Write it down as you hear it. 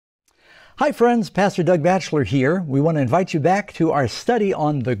Hi friends, Pastor Doug Batchelor here. We want to invite you back to our study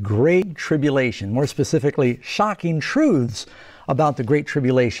on the Great Tribulation, more specifically, shocking truths about the Great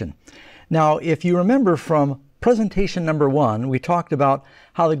Tribulation. Now, if you remember from presentation number 1, we talked about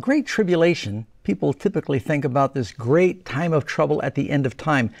how the Great Tribulation, people typically think about this great time of trouble at the end of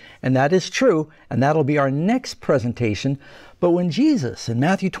time, and that is true, and that'll be our next presentation. But when Jesus in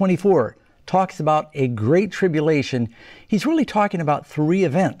Matthew 24 talks about a Great Tribulation, he's really talking about 3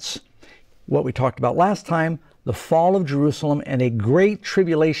 events. What we talked about last time, the fall of Jerusalem and a great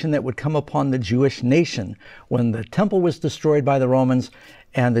tribulation that would come upon the Jewish nation when the temple was destroyed by the Romans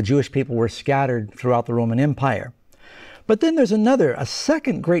and the Jewish people were scattered throughout the Roman Empire. But then there's a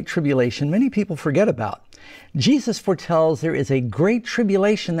second great tribulation many people forget about. Jesus foretells there is a great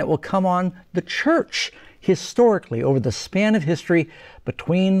tribulation that will come on the church historically over the span of history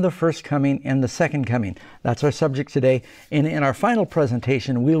between the first coming and the second coming. That's our subject today. And in our final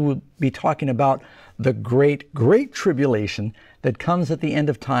presentation, we will be talking about the great tribulation that comes at the end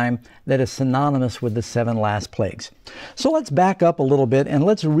of time that is synonymous with the 7 last plagues. So let's back up a little bit and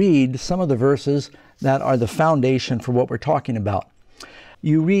let's read some of the verses that are the foundation for what we're talking about.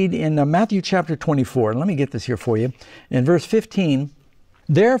 You read in Matthew chapter 24, and let me get this here for you. In verse 15,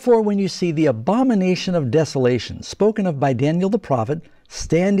 "Therefore, when you see the abomination of desolation spoken of by Daniel the prophet,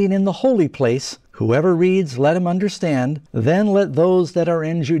 standing in the holy place, whoever reads, let him understand. Then let those that are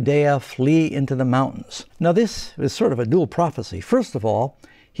in Judea flee into the mountains." Now this is sort of a dual prophecy. First of all,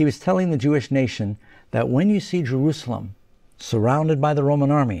 he was telling the Jewish nation that when you see Jerusalem surrounded by the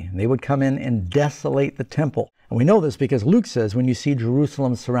Roman army, they would come in and desolate the temple. And we know this because Luke says, when you see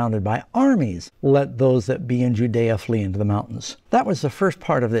Jerusalem surrounded by armies, let those that be in Judea flee into the mountains. That was the first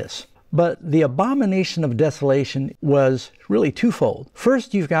part of this. But the abomination of desolation was really twofold.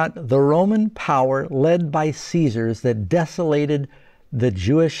 First, you've got the Roman power led by Caesars that desolated the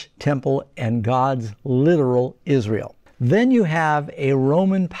Jewish temple and God's literal Israel. Then you have a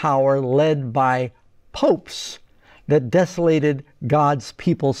Roman power led by popes that desolated God's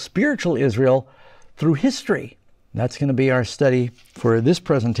people, spiritual Israel, through history. That's going to be our study for this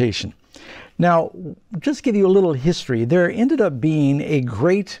presentation. Now, just give you a little history. There ended up being a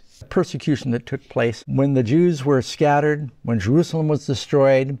great persecution that took place when the Jews were scattered, when Jerusalem was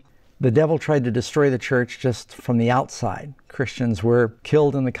destroyed. The devil tried to destroy the church just from the outside. Christians were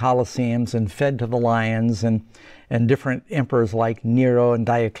killed in the Colosseums and fed to the lions, and different emperors like Nero and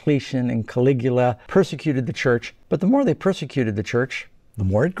Diocletian and Caligula persecuted the church. But the more they persecuted the church, the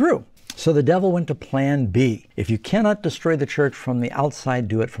more it grew. So the devil went to plan B. If you cannot destroy the church from the outside,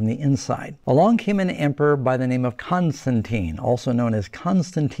 do it from the inside. Along came an emperor by the name of Constantine, also known as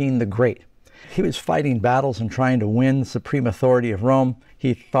Constantine the Great. He was fighting battles and trying to win supreme authority of Rome.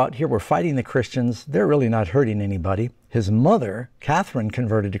 He thought, here we're fighting the Christians, they're really not hurting anybody. His mother, Catherine,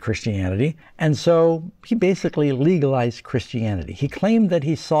 converted to Christianity, and so he basically legalized Christianity. He claimed that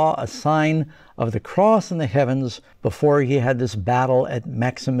he saw a sign of the cross in the heavens before he had this battle at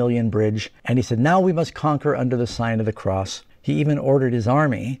Maximilian Bridge, and he said, now we must conquer under the sign of the cross. He even ordered his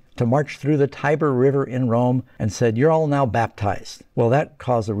army to march through the Tiber River in Rome and said, you're all now baptized. Well, that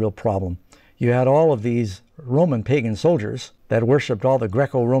caused a real problem. You had all of these Roman pagan soldiers that worshipped all the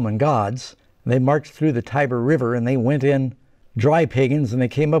Greco-Roman gods. They marched through the Tiber River and they went in dry pagans and they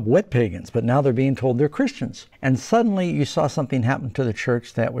came up wet pagans, but now they're being told they're Christians. And suddenly you saw something happen to the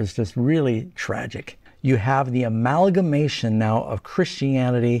church that was just really tragic. You have the amalgamation now of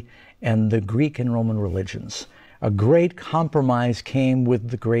Christianity and the Greek and Roman religions. A great compromise came with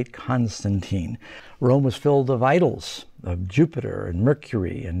the great Constantine. Rome was filled of idols, of Jupiter and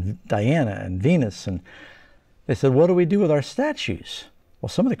Mercury and Diana and Venus. And they said, what do we do with our statues? Well,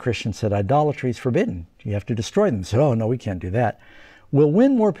 some of the Christians said, idolatry is forbidden. You have to destroy them. They said, oh, no, we can't do that. We'll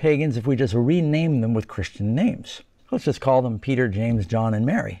win more pagans if we just rename them with Christian names. Let's just call them Peter, James, John, and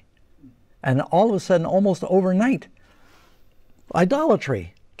Mary. And all of a sudden, almost overnight,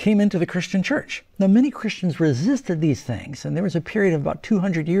 idolatry came into the Christian church. Now, many Christians resisted these things, and there was a period of about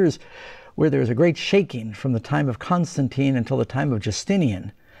 200 years where there was a great shaking from the time of Constantine until the time of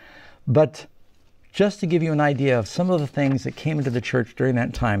Justinian. But just to give you an idea of some of the things that came into the church during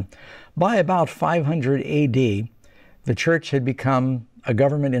that time, by about 500 AD, the church had become a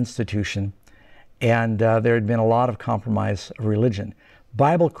government institution, and there had been a lot of compromise of religion.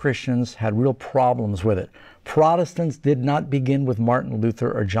 Bible Christians had real problems with it. Protestants did not begin with Martin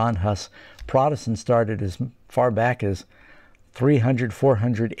Luther or John Huss. Protestants started as far back as 300,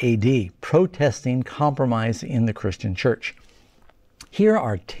 400 AD, protesting compromise in the Christian church. Here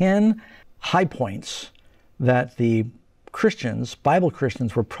are 10 high points that the Christians, Bible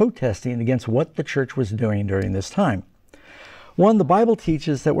Christians, were protesting against what the church was doing during this time. One, the Bible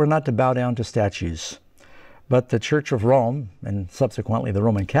teaches that we're not to bow down to statues. But the Church of Rome, and subsequently the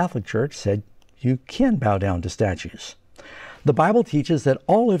Roman Catholic Church, said you can bow down to statues. The Bible teaches that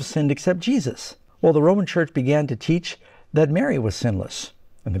all have sinned except Jesus. Well, the Roman Church began to teach that Mary was sinless,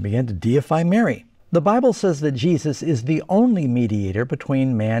 and they began to deify Mary. The Bible says that Jesus is the only mediator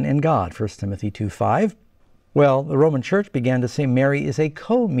between man and God, 1 Timothy 2:5. Well, the Roman Church began to say Mary is a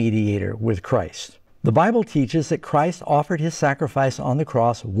co-mediator with Christ. The Bible teaches that Christ offered his sacrifice on the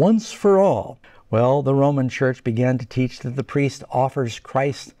cross once for all. Well, the Roman Church began to teach that the priest offers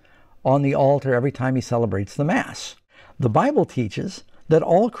Christ on the altar every time he celebrates the Mass. The Bible teaches that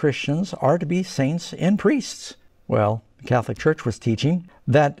all Christians are to be saints and priests. Well, the Catholic Church was teaching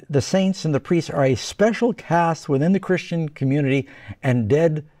that the saints and the priests are a special caste within the Christian community, and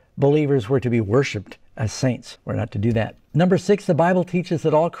dead believers were to be worshipped as saints. We're not to do that. Number 6, the Bible teaches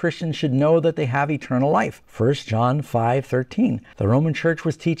that all Christians should know that they have eternal life. 1 John 5:13. The Roman Church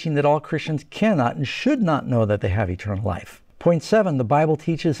was teaching that all Christians cannot and should not know that they have eternal life. Point 7, the Bible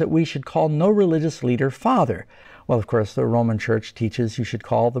teaches that we should call no religious leader father. Well, of course, the Roman Church teaches you should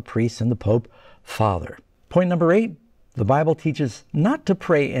call the priest and the Pope father. Point number 8, the Bible teaches not to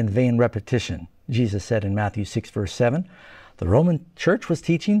pray in vain repetition. Jesus said in Matthew 6:7. The Roman Church was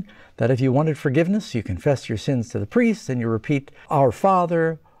teaching that if you wanted forgiveness, you confess your sins to the priest and you repeat Our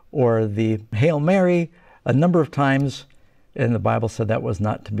Father or the Hail Mary a number of times, and the Bible said that was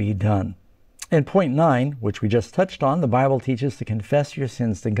not to be done. And point 9, which we just touched on, the Bible teaches to confess your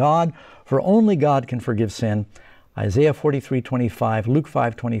sins to God, for only God can forgive sin. Isaiah 43:25, Luke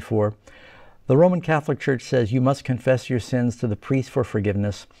 5:24. The Roman Catholic Church says you must confess your sins to the priest for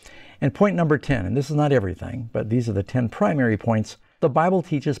forgiveness. And point number 10, and this is not everything, but these are the 10 primary points. The Bible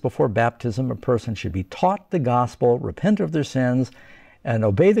teaches before baptism a person should be taught the gospel, repent of their sins, and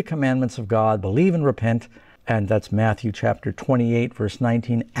obey the commandments of God, believe and repent. And that's Matthew chapter 28, verse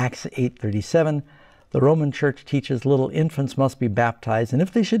 19, Acts 8:37. The Roman Church teaches little infants must be baptized, and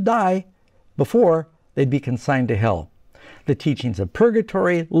if they should die before, they'd be consigned to hell. The teachings of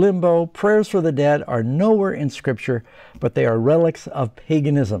purgatory, limbo, prayers for the dead are nowhere in Scripture, but they are relics of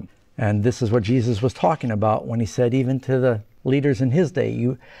paganism. And this is what Jesus was talking about when he said, even to the leaders in his day,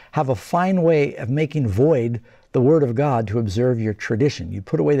 you have a fine way of making void the Word of God to observe your tradition. You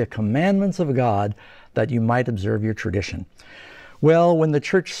put away the commandments of God that you might observe your tradition. Well, when the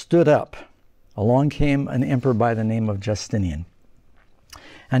church stood up, along came an emperor by the name of Justinian.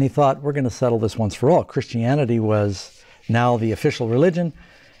 And he thought, we're going to settle this once for all. Christianity was now the official religion,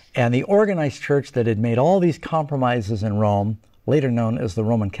 and the organized church that had made all these compromises in Rome, later known as the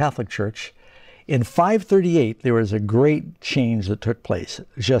Roman Catholic Church. In 538, there was a great change that took place.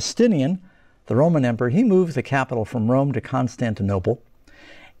 Justinian, the Roman emperor, he moved the capital from Rome to Constantinople,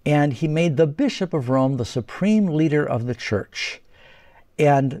 and he made the Bishop of Rome the supreme leader of the church,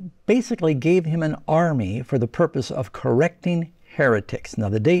 and basically gave him an army for the purpose of correcting heretics. Now,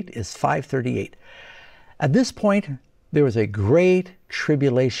 the date is 538. At this point, there was a great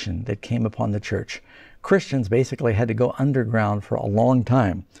tribulation that came upon the church. Christians basically had to go underground for a long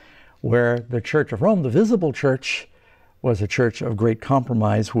time, where the Church of Rome, the visible church, was a church of great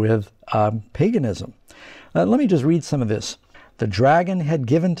compromise with paganism. Let me just read some of this. The dragon had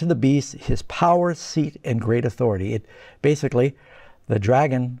given to the beast his power, seat, and great authority. Basically, the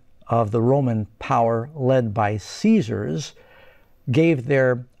dragon of the Roman power, led by Caesars, gave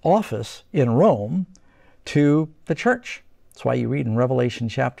their office in Rome to the church. That's why you read in Revelation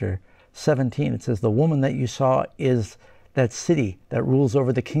chapter 17, it says, the woman that you saw is that city that rules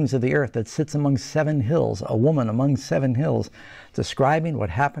over the kings of the earth, that sits among 7 hills, a woman among 7 hills, describing what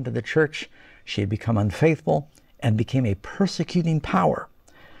happened to the church. She had become unfaithful and became a persecuting power.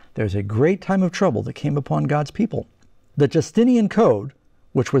 There's a great time of trouble that came upon God's people. The Justinian Code,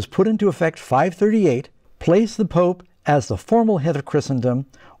 which was put into effect 538, placed the Pope as the formal head of Christendom,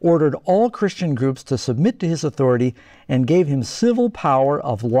 ordered all Christian groups to submit to his authority, and gave him civil power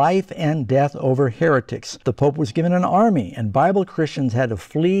of life and death over heretics. The Pope was given an army, and Bible Christians had to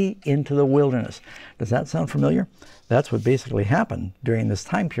flee into the wilderness. Does that sound familiar? That's what basically happened during this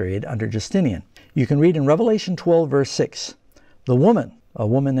time period under Justinian. You can read in Revelation 12, verse 6, the woman, a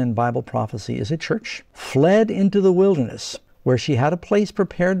woman in Bible prophecy is a church, fled into the wilderness, where she had a place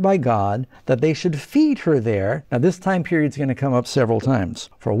prepared by God that they should feed her there. Now, this time period is going to come up several times,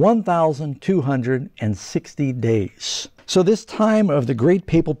 for 1,260 days. So this time of the great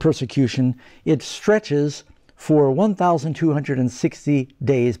papal persecution, it stretches for 1,260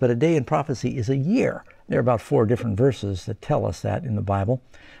 days, but a day in prophecy is a year. There are about 4 different verses that tell us that in the Bible,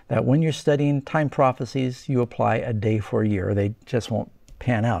 that when you're studying time prophecies, you apply a day for a year. They just won't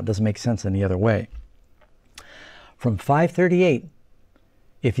pan out. It doesn't make sense any other way. From 538,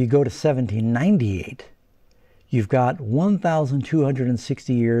 if you go to 1798, you've got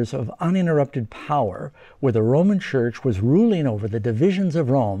 1,260 years of uninterrupted power where the Roman Church was ruling over the divisions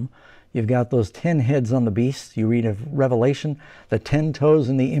of Rome. You've got those 10 heads on the beast. You read of Revelation, the 10 toes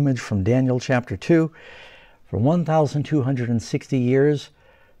in the image from Daniel chapter 2. For 1,260 years,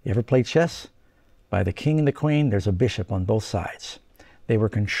 you ever play chess? By the king and the queen, there's a bishop on both sides. They were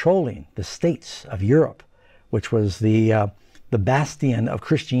controlling the states of Europe, which was the bastion of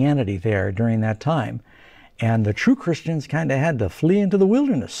Christianity there during that time. And the true Christians kind of had to flee into the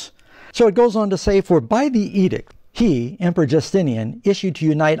wilderness. So it goes on to say, for by the edict, he, Emperor Justinian, issued to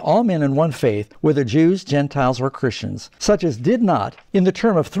unite all men in one faith, whether Jews, Gentiles, or Christians. Such as did not, in the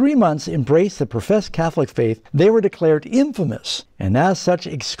term of 3 months, embrace the professed Catholic faith, they were declared infamous, and as such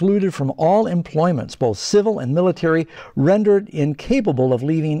excluded from all employments, both civil and military, rendered incapable of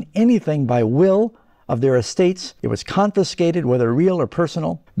leaving anything by will of their estates. It was confiscated, whether real or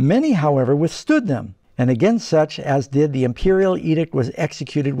personal. Many, however, withstood them, and against such as did the imperial edict was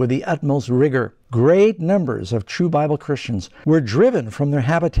executed with the utmost rigor. Great numbers of true Bible Christians were driven from their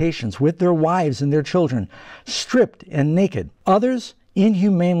habitations with their wives and their children, stripped and naked. Others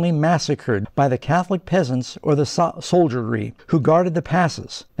inhumanely massacred by the Catholic peasants or the soldiery who guarded the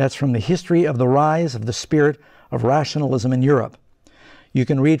passes. That's from the history of the rise of the spirit of rationalism in Europe. You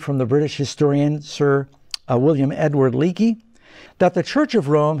can read from the British historian Sir William Edward Leakey that the Church of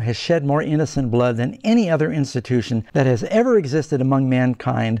Rome has shed more innocent blood than any other institution that has ever existed among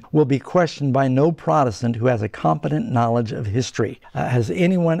mankind will be questioned by no Protestant who has a competent knowledge of history. Has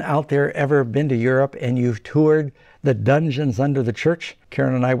anyone out there ever been to Europe and you've toured the dungeons under the church?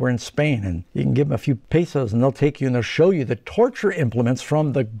 Karen and I were in Spain, and you can give them a few pesos and they'll take you and they'll show you the torture implements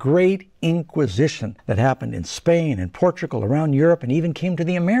from the Great Inquisition that happened in Spain and Portugal, around Europe, and even came to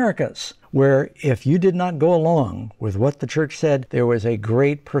the Americas, where if you did not go along with what the church said, there was a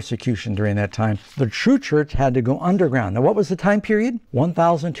great persecution during that time. The true church had to go underground. Now, what was the time period?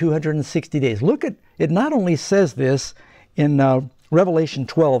 1,260 days. Look at it. Not only says this in Revelation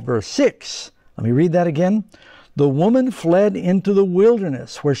 12, verse 6. Let me read that again. The woman fled into the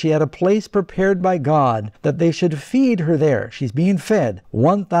wilderness where she had a place prepared by God that they should feed her there. She's being fed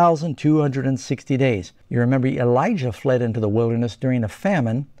 1,260 days. You remember Elijah fled into the wilderness during a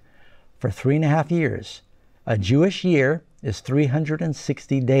famine for 3.5 years. A Jewish year is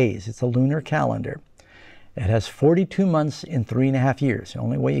 360 days. It's a lunar calendar. It has 42 months in 3.5 years. The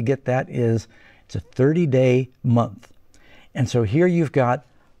only way you get that is it's a 30-day month. And so here you've got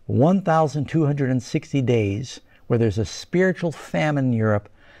 1,260 days where there's a spiritual famine in Europe,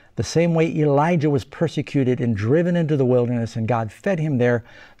 the same way Elijah was persecuted and driven into the wilderness and God fed him there.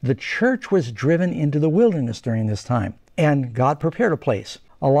 The church was driven into the wilderness during this time, and God prepared a place.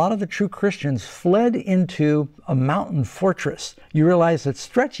 A lot of the true Christians fled into a mountain fortress. You realize that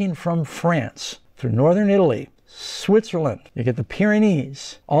stretching from France through northern Italy, Switzerland, you get the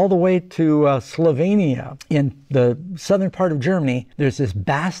Pyrenees, all the way to Slovenia, in the southern part of Germany, there's this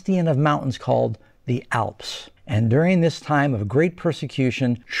bastion of mountains called the Alps. And during this time of great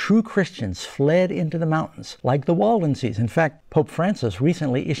persecution, true Christians fled into the mountains, like the Waldenses. In fact, Pope Francis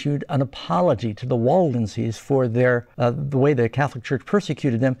recently issued an apology to the Waldenses for the way the Catholic Church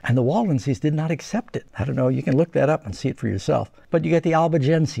persecuted them, and the Waldenses did not accept it. I don't know, you can look that up and see it for yourself. But you get the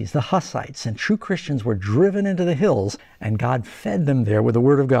Albigenses, the Hussites, and true Christians were driven into the hills, and God fed them there with the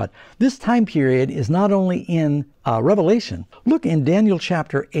Word of God. This time period is not only in Revelation. Look in Daniel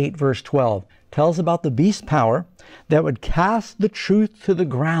chapter 8, verse 12. Tells about the beast power that would cast the truth to the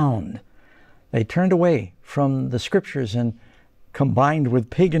ground. They turned away from the scriptures and combined with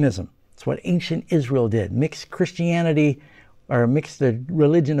paganism. It's what ancient Israel did. Mixed Christianity, or mixed the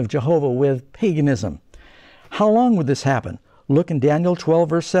religion of Jehovah with paganism. How long would this happen? Look in Daniel 12,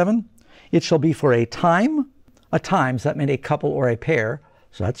 verse 7. It shall be for a time. A times, that meant a couple or a pair.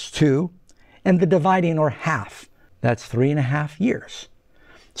 So that's 2. And the dividing, or half. That's 3.5 years.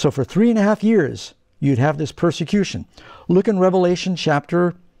 So for 3.5 years, you'd have this persecution. Look in Revelation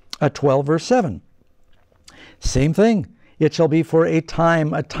chapter 12, verse 7. Same thing. It shall be for a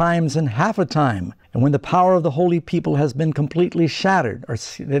time, a times, and half a time. And when the power of the holy people has been completely shattered, or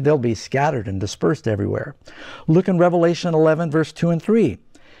they'll be scattered and dispersed everywhere. Look in Revelation 11, verse 2 and 3.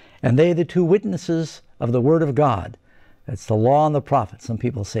 And they, the 2 witnesses of the word of God. That's the law and the prophets. Some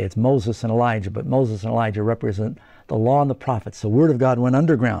people say it's Moses and Elijah, but Moses and Elijah represent the law and the prophets. The word of God went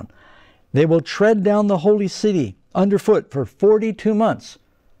underground. They will tread down the holy city underfoot for 42 months.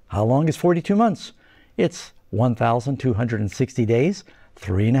 How long is 42 months? It's 1,260 days,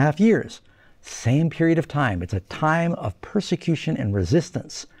 3.5 years. Same period of time. It's a time of persecution and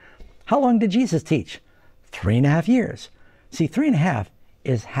resistance. How long did Jesus teach? 3.5 years. See, 3.5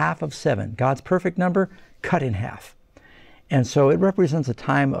 is half of 7. God's perfect number cut in half. And so it represents a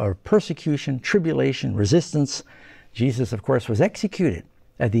time of persecution, tribulation, resistance. Jesus, of course, was executed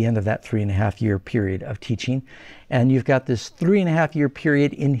at the end of that 3.5-year period of teaching. And you've got this 3.5-year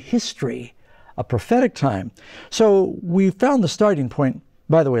period in history, a prophetic time. So we found the starting point.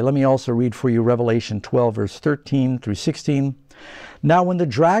 By the way, let me also read for you Revelation 12, verse 13 through 16. Now when the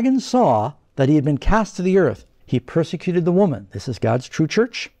dragon saw that he had been cast to the earth, he persecuted the woman, this is God's true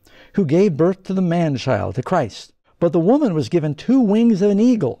church, who gave birth to the man-child, to Christ. But the woman was given 2 wings of an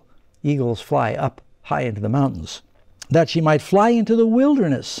eagle. Eagles fly up high into the mountains, that she might fly into the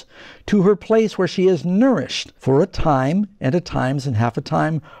wilderness, to her place where she is nourished for a time, and a times and half a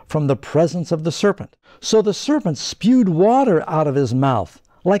time, from the presence of the serpent. So the serpent spewed water out of his mouth,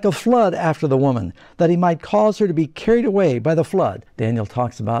 like a flood after the woman, that he might cause her to be carried away by the flood. Daniel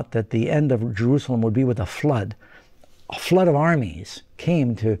talks about that the end of Jerusalem would be with a flood. A flood of armies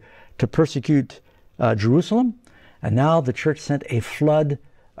came to persecute Jerusalem, and now the church sent a flood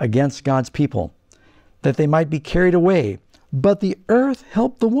against God's people, that they might be carried away. But the earth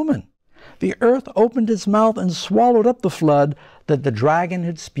helped the woman. The earth opened its mouth and swallowed up the flood that the dragon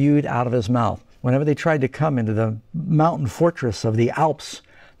had spewed out of his mouth. Whenever they tried to come into the mountain fortress of the Alps,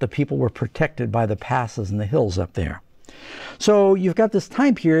 the people were protected by the passes and the hills up there. So you've got this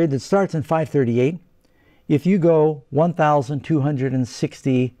time period that starts in 538. If you go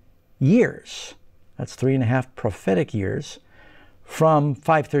 1,260 years, that's 3.5 prophetic years, from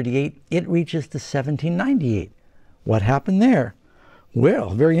 538, it reaches to 1798. What happened there?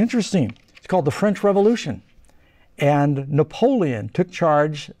 Well, very interesting. It's called the French Revolution. And Napoleon took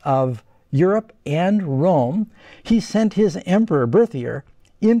charge of Europe and Rome. He sent his emperor, Berthier,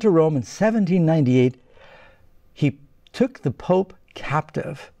 into Rome in 1798. He took the Pope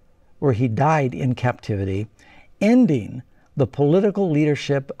captive, where he died in captivity, ending the political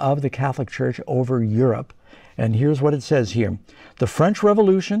leadership of the Catholic Church over Europe. And here's what it says here. The French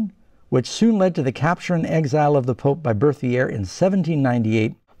Revolution, which soon led to the capture and exile of the Pope by Berthier in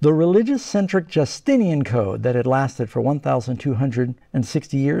 1798, the religious-centric Justinian Code that had lasted for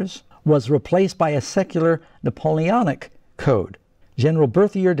 1,260 years, was replaced by a secular Napoleonic Code. General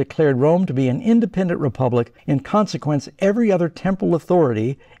Berthier declared Rome to be an independent republic. In consequence, every other temporal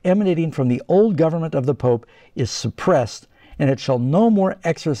authority emanating from the old government of the Pope is suppressed, and it shall no more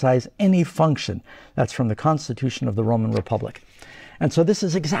exercise any function. That's from the Constitution of the Roman Republic. And so this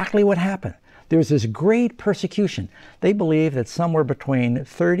is exactly what happened. There was this great persecution. They believe that somewhere between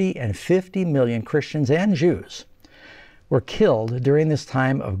 30 and 50 million Christians and Jews were killed during this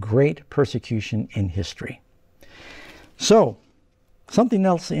time of great persecution in history. So, something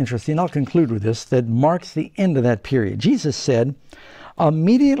else interesting, I'll conclude with this, that marks the end of that period. Jesus said,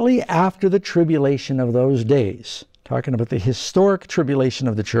 immediately after the tribulation of those days, talking about the historic tribulation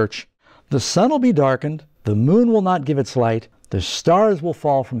of the church, the sun will be darkened, the moon will not give its light, the stars will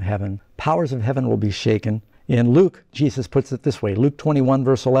fall from heaven, powers of heaven will be shaken. In Luke, Jesus puts it this way, Luke 21,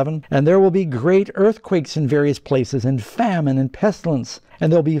 verse 11, and there will be great earthquakes in various places, and famine and pestilence, and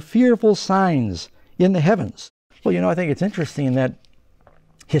there'll be fearful signs in the heavens. Well, you know, I think it's interesting that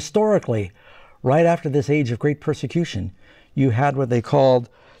historically, right after this age of great persecution, you had what they called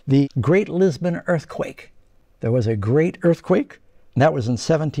the Great Lisbon Earthquake. There was a great earthquake, and that was in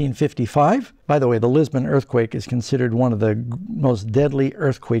 1755. By the way, the Lisbon earthquake is considered one of the most deadly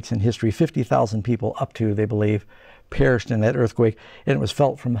earthquakes in history. 50,000 people, up to, they believe, perished in that earthquake, and it was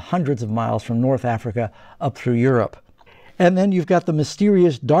felt from hundreds of miles from North Africa up through Europe. And then you've got the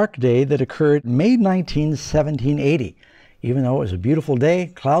mysterious dark day that occurred May 19, 1780. Even though it was a beautiful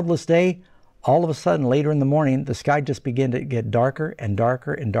day, cloudless day, all of a sudden, later in the morning, the sky just began to get darker and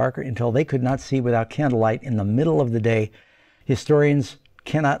darker and darker until they could not see without candlelight in the middle of the day. Historians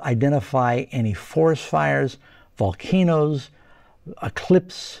cannot identify any forest fires, volcanoes,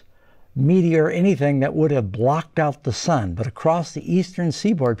 eclipse, meteor, anything that would have blocked out the sun. But across the eastern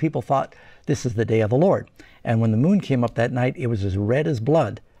seaboard, people thought this is the day of the Lord. And when the moon came up that night, it was as red as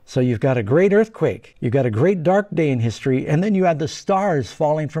blood. So you've got a great earthquake, you've got a great dark day in history, and then you had the stars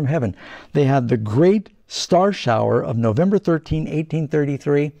falling from heaven. They had the great star shower of November 13,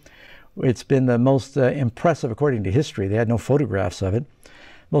 1833. It's been the most impressive, according to history. They had no photographs of it.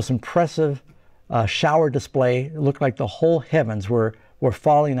 Most impressive shower display. It looked like the whole heavens were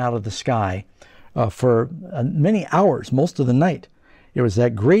falling out of the sky for many hours, most of the night. It was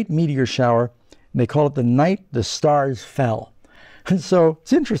that great meteor shower. And they call it the night the stars fell. And so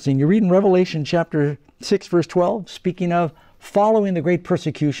it's interesting. You read in Revelation chapter 6, verse 12, speaking of following the great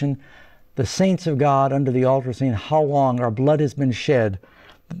persecution, the saints of God under the altar saying, how long our blood has been shed.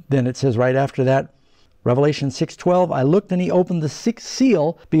 Then it says right after that, Revelation 6:12, I looked and he opened the sixth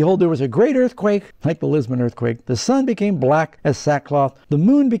seal. Behold, there was a great earthquake, like the Lisbon earthquake. The sun became black as sackcloth. The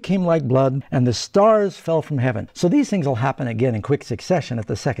moon became like blood, and the stars fell from heaven. So these things will happen again in quick succession at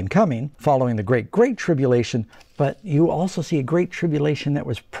the second coming, following the great tribulation. But you also see a great tribulation that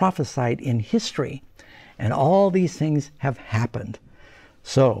was prophesied in history. And all these things have happened.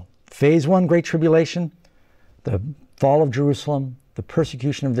 So, phase 1, great tribulation, the fall of Jerusalem, the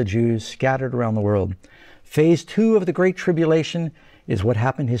persecution of the Jews scattered around the world. Phase 2 of the Great Tribulation is what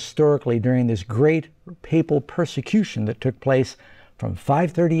happened historically during this great papal persecution that took place from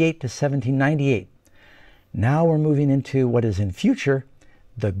 538 to 1798. Now we're moving into what is in future,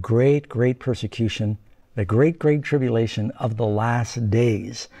 the great persecution, the great tribulation of the last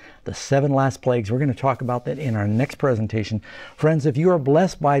days, the 7 last plagues. We're going to talk about that in our next presentation. Friends, if you are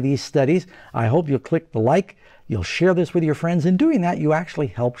blessed by these studies, I hope you'll click the like. You'll share this with your friends. In doing that, you actually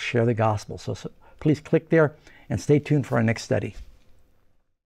help share the gospel. So please click there and stay tuned for our next study.